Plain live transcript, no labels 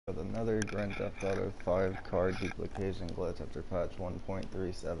another Grand Theft Auto 5 car duplication glitch after patch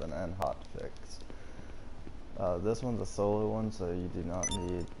 1.37 and hotfix. This one's a solo one, so you do not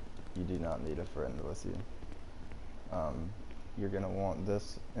need a friend with you. You're gonna want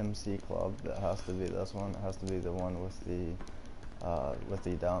this MC club. That has to be this one. It has to be the one with the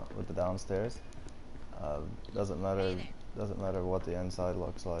downstairs. Doesn't matter what the inside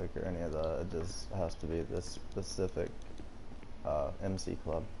looks like or any of that. It just has to be this specific MC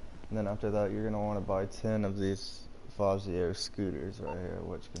club. And then after that, you're gonna want to buy 10 of these Fazio scooters right here,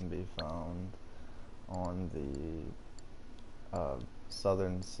 which can be found on the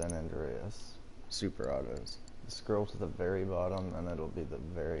Southern San Andreas Super Autos. Scroll to the very bottom, and it'll be the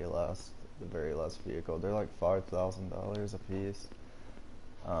very last vehicle. They're like $5,000 a piece.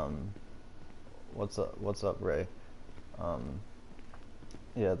 What's up, Ray?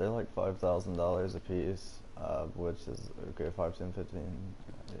 Yeah, they're like $5,000 a piece, which is okay. 5, 10, 15.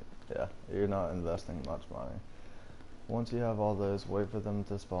 Yeah, you're not investing much money. Once you have all those, wait for them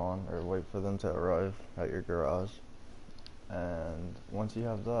to spawn, or wait for them to arrive at your garage. And once you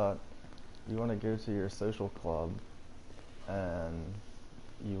have that, you want to go to your social club, and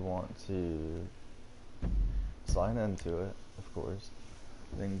you want to sign into it, of course.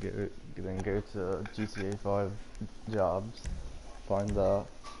 Then go to GTA 5 jobs, find that,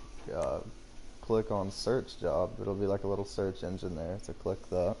 click on search job. It'll be like a little search engine there, so click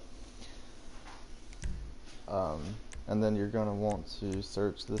that. And then you're gonna want to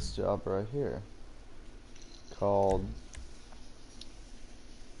search this job right here, called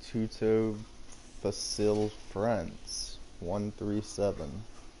Tuto Facil France 137.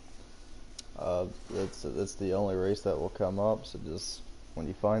 It's the only race that will come up, so just when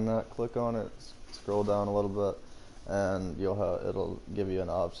you find that, click on it, scroll down a little bit, and it'll give you an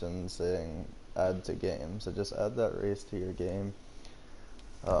option saying add to game. So just add that race to your game.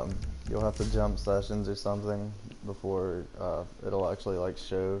 You'll have to jump sessions or something before it'll actually like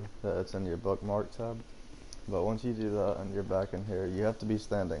show that it's in your bookmark tab. But once you do that and you're back in here, you have to be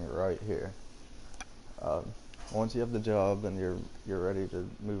standing right here. Once you have the job and you're ready to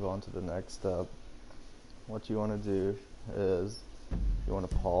move on to the next step, what you want to do is you want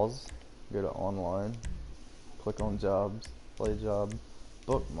to pause, go to online, click on jobs, play job,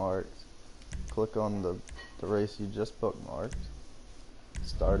 bookmarks, click on the race you just bookmarked,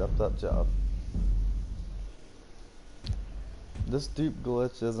 start up that job. This dupe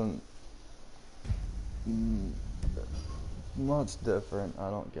glitch isn't much different, I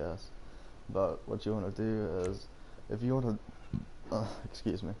don't guess. But what you want to do is, if you want to,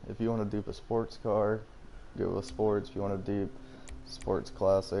 if you want to dupe a sports car, go with sports. If you want to dupe sports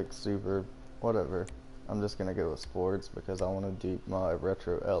classic, super, whatever. I'm just gonna go with sports because I want to dupe my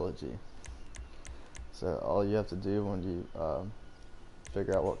retro elegy. So all you have to do when you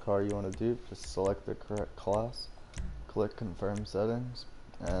figure out what car you want to dupe, just select the correct class, click confirm settings,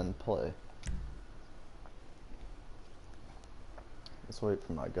 and play. Let's wait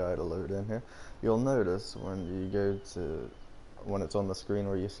for my guy to load in here. You'll notice when it's on the screen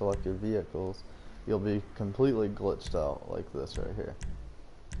where you select your vehicles, you'll be completely glitched out like this right here.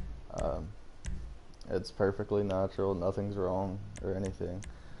 It's perfectly natural, nothing's wrong or anything.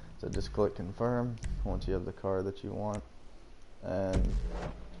 So just click confirm once you have the car that you want, and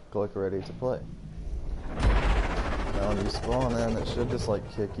click ready to play. Now when you spawn in, it should just like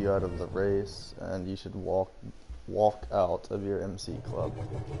kick you out of the race, and you should walk out of your MC club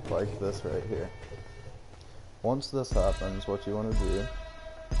like this right here. Once this happens, what you want to do,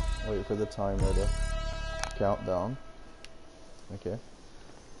 wait for the timer to count down. Okay.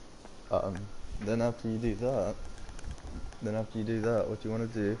 Then after you do that, what you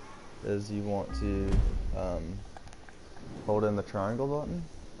want to do is you want to hold in the triangle button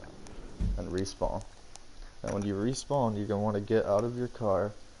and respawn. And when you respawn, you're gonna want to get out of your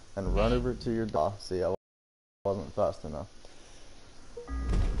car and run over to your dock. See, I wasn't fast enough.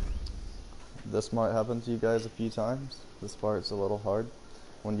 This might happen to you guys a few times. This part's a little hard.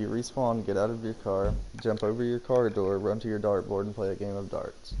 When you respawn, get out of your car, jump over your car door, run to your dartboard, and play a game of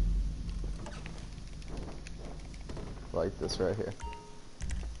darts. Like this right here.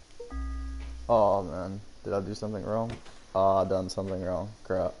 Oh man, did I do something wrong? I done something wrong.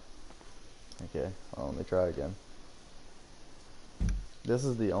 Crap. Okay, well, let me try again. This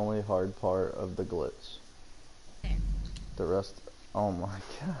is the only hard part of the glitch. The rest, oh my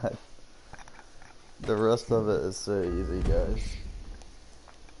god. The rest of it is so easy, guys.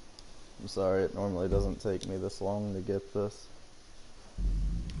 I'm sorry, it normally doesn't take me this long to get this.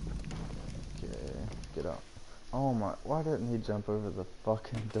 Okay, get out. Oh my, why didn't he jump over the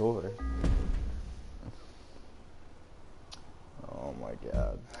fucking door? Oh my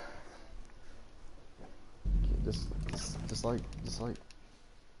god. just like.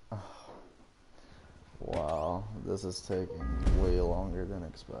 Wow, this is taking way longer than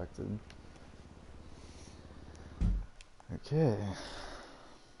expected. Okay.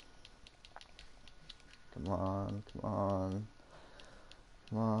 Come on, come on,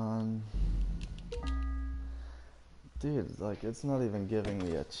 come on. Dude, like, it's not even giving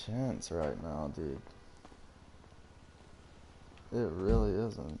me a chance right now, dude. It really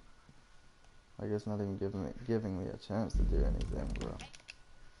isn't. Like, it's not even giving me a chance to do anything, bro.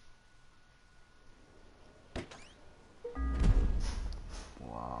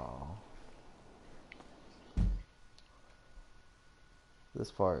 Wow. This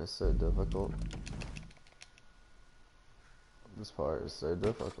part is so difficult. This part is so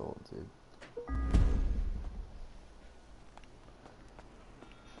difficult, dude.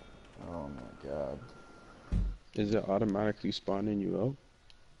 Oh my god. Is it automatically spawning you up?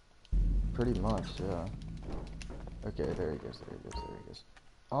 Pretty much, yeah. Okay, there he goes, there he goes, there he goes.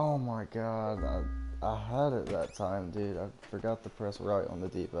 Oh my god, I had it that time, dude. I forgot to press right on the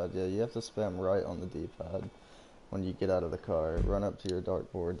D-pad. Yeah, you have to spam right on the D-pad when you get out of the car. Run up to your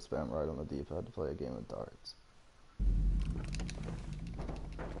dartboard, spam right on the D-pad to play a game of darts.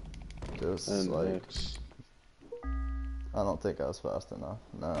 Just And like... X. I don't think I was fast enough.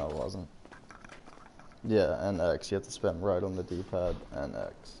 No, I wasn't. Yeah, and X. You have to spam right on the D-pad and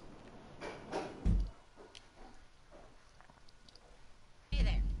X. Hey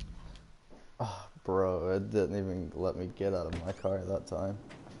there. Oh, bro, it didn't even let me get out of my car that time.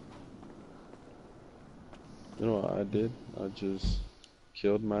 You know what I did? I just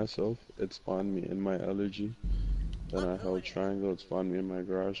killed myself. It spawned me in my allergy. Then I held triangle. It spawned me in my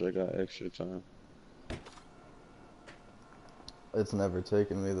garage. I got extra time. It's never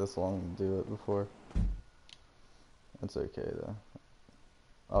taken me this long to do it before. It's okay though.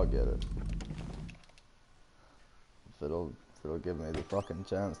 I'll get it. If it'll give me the fucking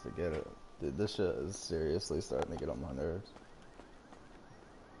chance to get it. Dude, this shit is seriously starting to get on my nerves.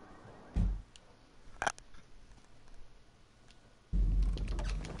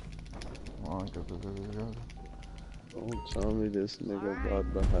 Come on, go, go, go, go, go. Don't tell me this nigga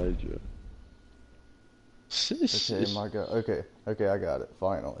bought the Hydra. Okay, my god. Okay, okay, I got it.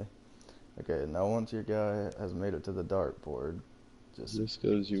 Finally. Okay, now once your guy has made it to the dartboard, Just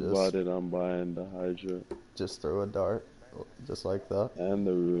because you bought it, I'm buying the Hydra. just throw a dart, just like that, And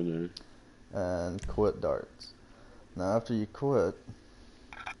the Runer. and quit darts. Now after you quit,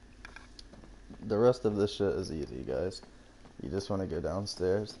 the rest of this shit is easy, guys. You just want to go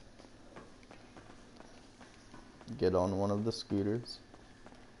downstairs, get on one of the scooters.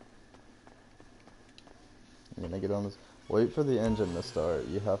 You're gonna get on this. Wait for the engine to start.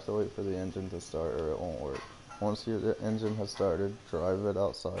 You have to wait for the engine to start or it won't work. Once your engine has started, drive it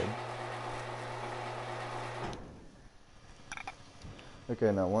outside.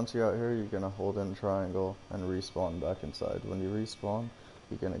 Okay, now once you're out here, you're gonna hold in triangle and respawn back inside. When you respawn,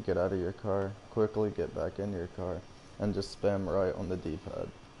 you're gonna get out of your car, quickly get back in your car, and just spam right on the D-pad.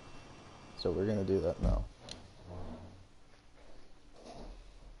 So we're gonna do that now.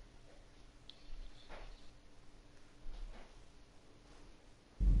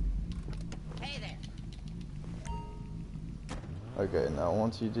 Hey there. Okay, now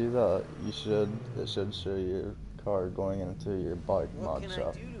once you do that, it should show your car going into your bike mod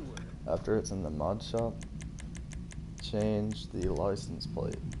shop. After it's in the mod shop, change the license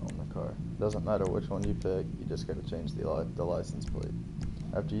plate on the car. Doesn't matter which one you pick, you just gotta change the license plate.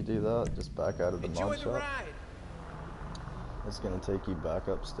 After you do that, just back out of the mod shop. It's gonna take you back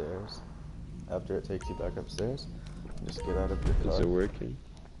upstairs. After it takes you back upstairs, just get out of your car. Is it working?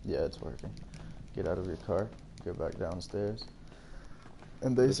 Yeah, it's working. Get out of your car, go back downstairs.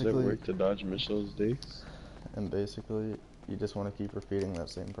 And basically, does it work to dodge missiles, Diggs? And basically, you just want to keep repeating that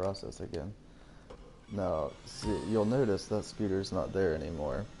same process again. Now, see, you'll notice that scooter's not there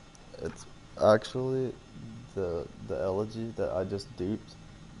anymore. It's actually the elegy that I just duped.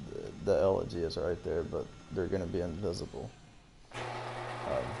 The elegy is right there, but they're gonna be invisible.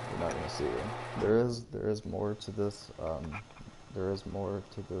 You're not gonna see them. There is more to this. There is more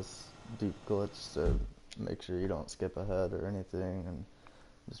to this dupe glitch. So make sure you don't skip ahead or anything, and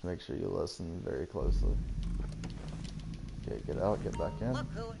just make sure you listen very closely. Okay, get out, get back in.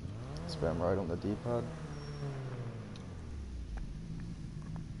 Spam right on the D-pad.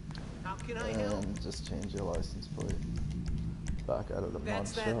 How can I help? And just change your license plate. Back out of the mod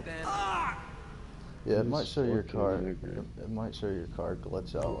shop. Yeah, it might show your car. It might show your car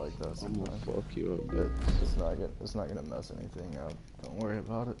glitch out like that I'm gonna sometimes. fuck you up, But bitch. it's not gonna mess anything up. Don't worry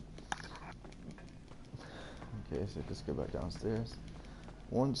about it. Okay, so just go back downstairs.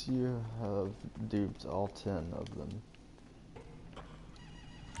 once you have duped all 10 of them,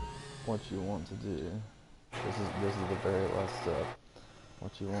 what you want to do, this is the very last step.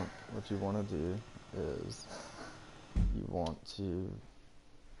 What you want to do is you want to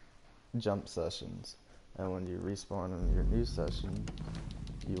jump sessions, and when you respawn in your new session,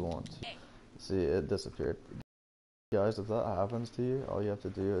 you want to see it disappeared. Guys, if that happens to you, all you have to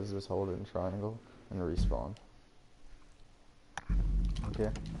do is just hold it in triangle and respawn.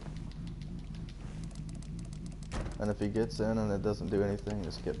 Okay? And if he gets in and it doesn't do anything,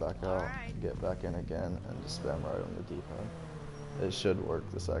 just get back out, get back in again, and just spam right on the D-pad. It should work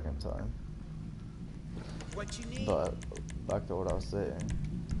the second time. What you need? But back to what I was saying.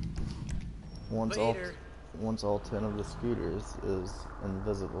 Once all 10 of the scooters is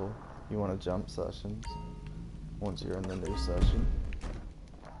invisible, you want to jump sessions. Once you're in the new session,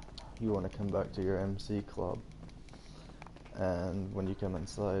 you want to come back to your MC club. And when you come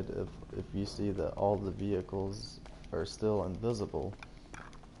inside, if you see that all the vehicles are still invisible,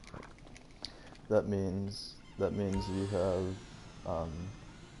 that means you have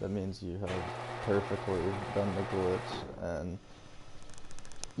perfectly done the glitch, and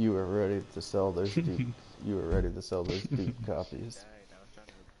you were ready to sell those duped copies.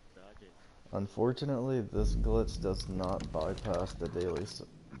 Unfortunately, this glitch does not bypass the daily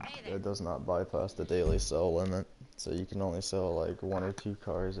sell limit, so you can only sell like 1 or 2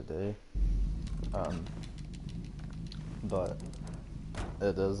 cars a day. But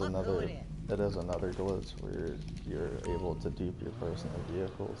it is another glitch where you're able to dupe your personal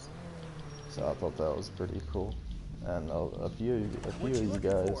vehicles. So I thought that was pretty cool. And a few of you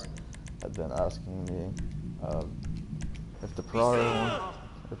guys have been asking me if the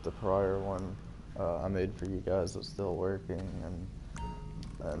prior one I made for you guys is still working,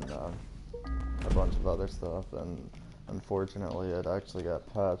 and a bunch of other stuff. And unfortunately, it actually got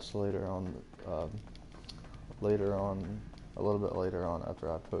patched later on, a little bit later on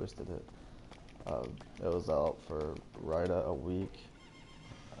after I posted it. It was out for right at a week.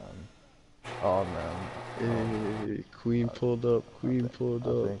 Oh man. Hey, Queen pulled up. Queen pulled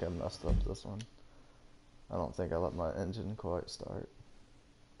up. I think I messed up this one. I don't think I let my engine quite start.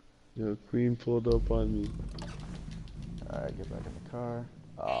 Yo, Queen pulled up on me. Alright, get back in the car.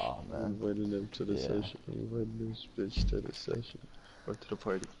 Oh man. I'm inviting them to the session. I'm inviting this bitch to the session. Or to the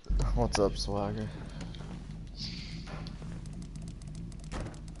party. What's up, Swagger?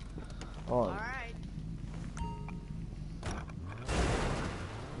 Oh. Alright.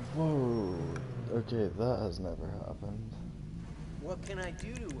 Whoa. Okay, that has never happened. What can I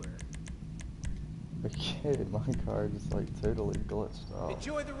do to her? Okay, my car just like totally glitched out.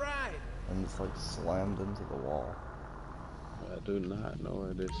 Enjoy the ride. And just like slammed into the wall. I do not know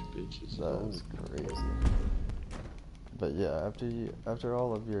where this bitch is That going. is crazy. But yeah, after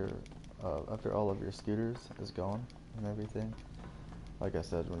all of your scooters is gone and everything, like I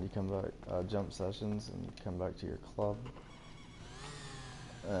said, when you come back, jump sessions and come back to your club,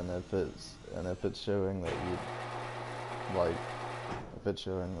 and if it's showing that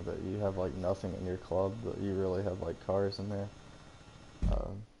you have like nothing in your club, but you really have like cars in there,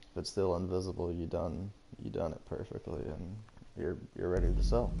 if it's still invisible, you done it perfectly, and you're ready to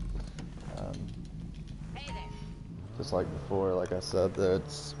sell. Hey there. Just like before, like I said, that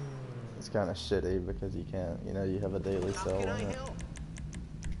it's kind of shitty because you can't, you have a daily How sell can I limit, help?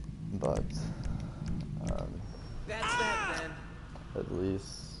 but That's that then. at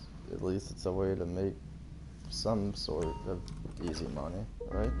least it's a way to make some sort of easy money,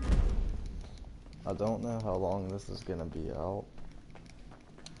 right? I don't know how long this is gonna be out.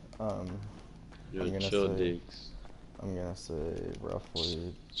 Yo, I'm gonna chill say, digs. I'm gonna say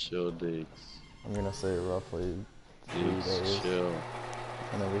roughly. Chill digs. I'm gonna say roughly 3 Digs, days chill.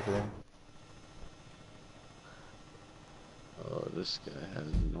 and everything. Oh, this guy has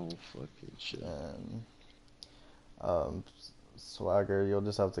no fucking shit. And Swagger, you'll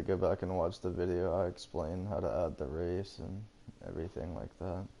just have to go back and watch the video. I explain how to add the race and everything like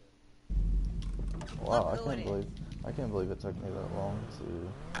that. Wow, I can't believe it took me that long to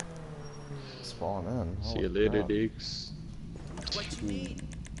spawn in. See Holy you later, crap. digs. What you need?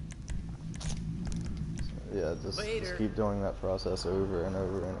 Yeah, just keep doing that process over and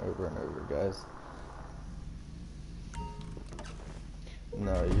over and over and over, guys.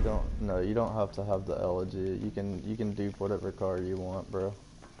 No, you don't. No, you don't have to have the elegy. You can dupe whatever car you want, bro.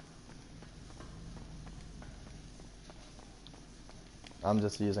 I'm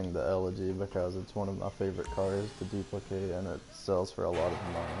just using the elegy because it's one of my favorite cars to duplicate, and it sells for a lot of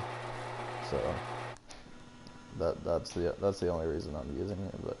money. So that's the only reason I'm using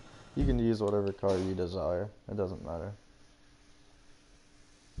it. But you can use whatever car you desire. It doesn't matter.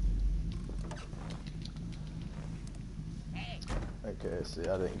 Okay, see,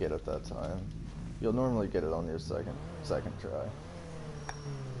 I didn't get it that time. You'll normally get it on your second try.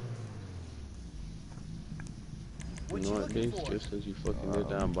 You What know you what, looking Biggs? for? Just cause you fucking get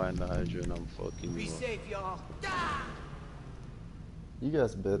down buying the Hydra and I'm fucking Be you up. safe, y'all. Ah! You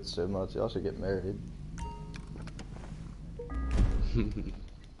guys bitch so much, y'all should get married.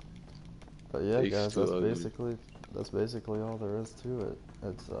 But yeah, Biggs guys, too ugly. that's basically all there is to it.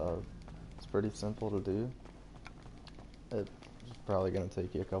 It's pretty simple to do. It's probably gonna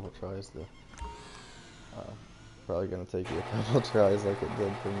take you a couple tries to probably gonna take you a couple tries like it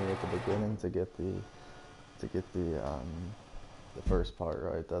did for me at the beginning to get the first part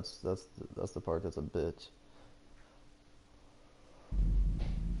right. That's the part that's a bitch.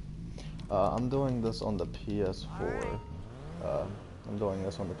 I'm doing this on the PS4. Uh, I'm doing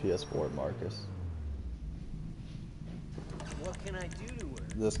this on the PS4, Marcus. What can I do to her?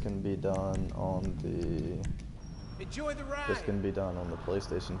 This can be done on Enjoy the ride. this can be done on the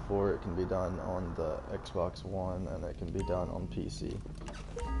PlayStation 4. It can be done on the Xbox One, and it can be done on PC.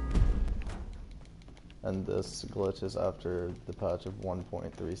 And this glitch is after the patch of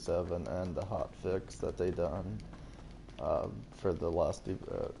 1.37 and the hotfix that they done for the last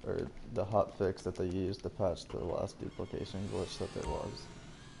or the hotfix that they used to patch the last duplication glitch that there was.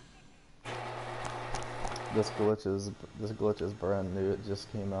 This glitch is brand new. It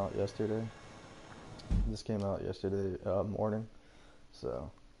just came out yesterday. This came out yesterday morning, so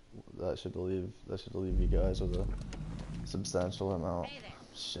that should leave you guys with a substantial amount. Hey there.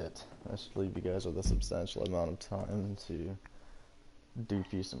 Shit, that should leave you guys with a substantial amount of time to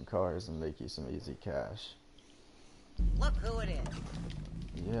dupe you some cars and make you some easy cash. Look who it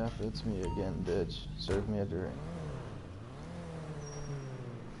is. Yeah, it's me again, bitch. Serve me a drink.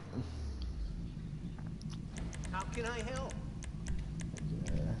 How can I help?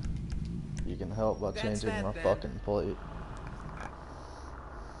 Yeah. You can help by That's changing that my then. fucking plate.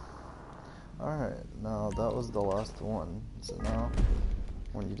 Alright, now that was the last one. So now,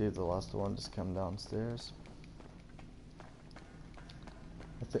 when you do the last one, just come downstairs.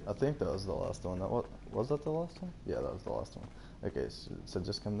 I think that was the last one. Was that the last one? Yeah, that was the last one. Okay, so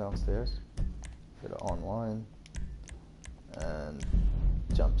just come downstairs, go to online, and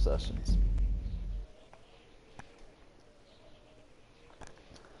jump sessions.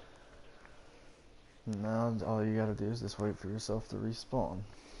 Now all you gotta do is just wait for yourself to respawn.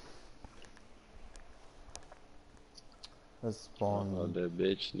 Let's spawn. Oh, that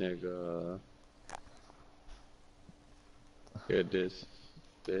bitch nigga. Hear this.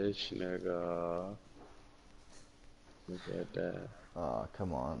 Bitch nigga. Look at that. Ah,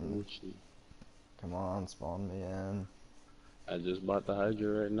 come on. Gucci. Come on, spawn me in. I just bought the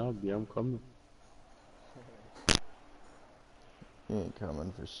Hydra right now, B. I'm coming. You ain't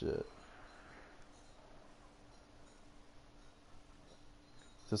coming for shit.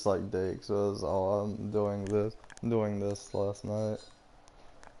 Just like Dake says, oh, I'm doing this last night.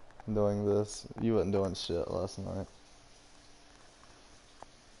 I'm doing this. You wasn't doing shit last night.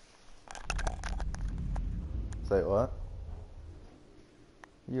 Say what?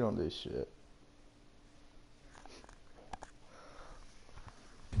 You don't do shit.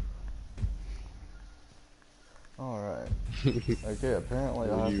 Alright. Okay, apparently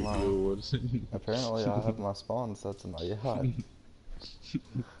I have my spawn set to my yacht.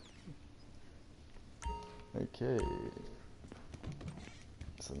 Okay.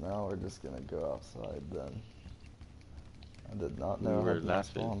 So now we're just gonna go outside then. I did not know I had my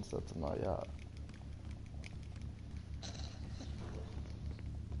spawn set to my yacht.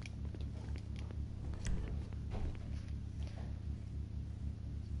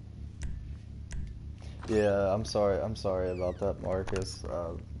 Yeah, I'm sorry about that, Marcus.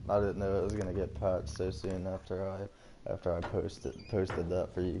 I didn't know it was gonna get patched so soon after I posted that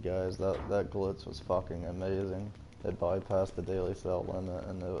for you guys. That glitch was fucking amazing. It bypassed the daily cell limit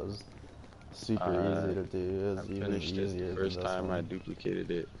and it was super easy to do. It was even easier than this First time one. I duplicated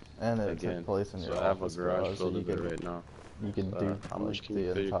it. And it Again. took place in your So I have a office garage so filled with it right now. you can do How like much can you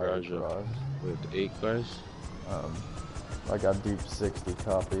the fill your entire garage up? garage. With 8 cars? Like I duped 60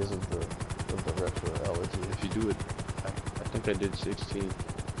 copies of the retro elegy. If you do it, I think I did 16.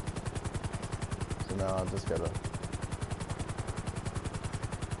 So now I just gotta.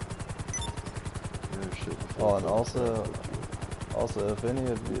 Oh, and also, if any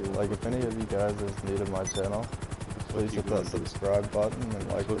of you guys is new to my channel, please hit that subscribe button and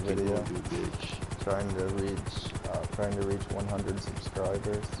like the video. Trying to reach 100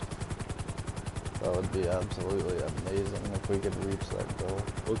 subscribers. That would be absolutely amazing if we could reach that goal.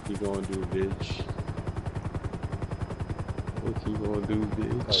 What you gonna do, bitch? What you gonna do, Like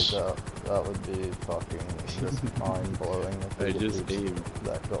bitch? that would be fucking just mind blowing if we Hey, could just reach aim.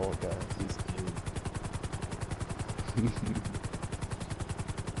 that goal, guys. Just aim.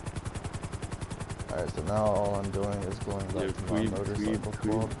 Alright, so now all I'm doing is going Yo, back to my motorcycle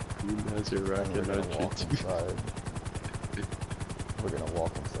squad, Queen has a and we're rocket gonna launcher walk too. inside. We're gonna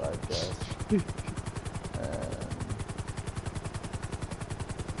walk inside, guys. And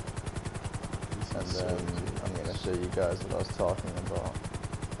This is then so cool. I'm gonna show you guys what I was talking about.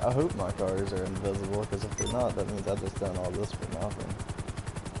 I hope my cars are invisible, because if they're not, that means I just done all this for nothing.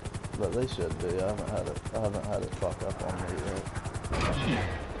 But they should be. I haven't had it fuck up on me yet.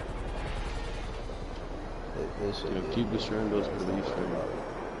 They should Yo, be keep invisible, destroying those guys, police don't worry from me. about it.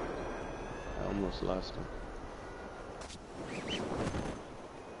 I almost lost him.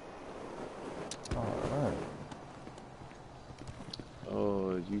 Alright.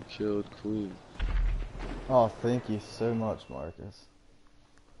 Oh, you killed Queen. Oh, thank you so much, Marcus.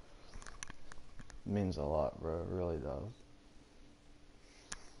 It means a lot, bro. It really does.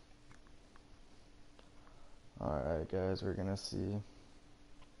 Alright, guys, we're gonna see.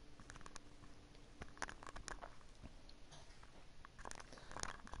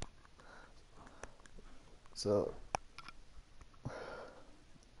 So,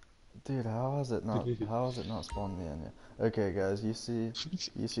 dude, how has it not spawned me in yet? Okay, guys, you see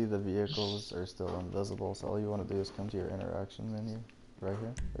the vehicles are still invisible, so all you want to do is come to your interaction menu right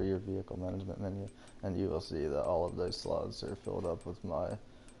here, or your vehicle management menu, and you will see that all of those slots are filled up with my,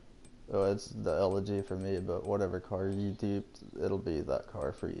 oh, it's the elegy for me, but whatever car you duped, it'll be that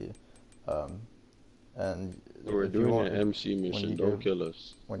car for you. And We're if you doing want, an MC when mission. you Don't go kill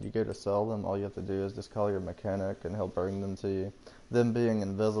us. when you go to sell them, all you have to do is just call your mechanic and he'll bring them to you. Them being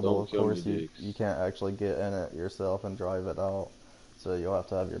invisible, Don't of kill me, course, Diggs. you can't actually get in it yourself and drive it out, so you'll have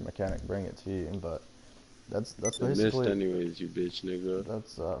to have your mechanic bring it to you. But that's You missed basically anyways, you bitch nigga.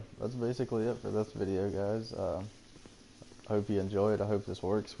 that's basically it for this video, guys. I hope you enjoyed. I hope this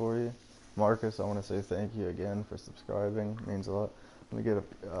works for you. Marcus, I want to say thank you again for subscribing. It means a lot. Let me go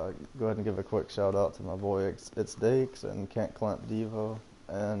ahead and give a quick shout out to my boy It's Dakes and Kent Clint Devo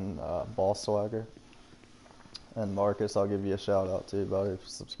and Boss Swagger. And Marcus, I'll give you a shout out too, buddy, for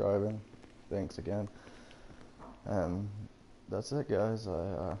subscribing. Thanks again. And that's it, guys.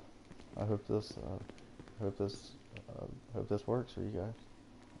 I hope this works for you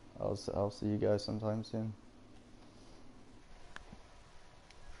guys. I'll see you guys sometime soon.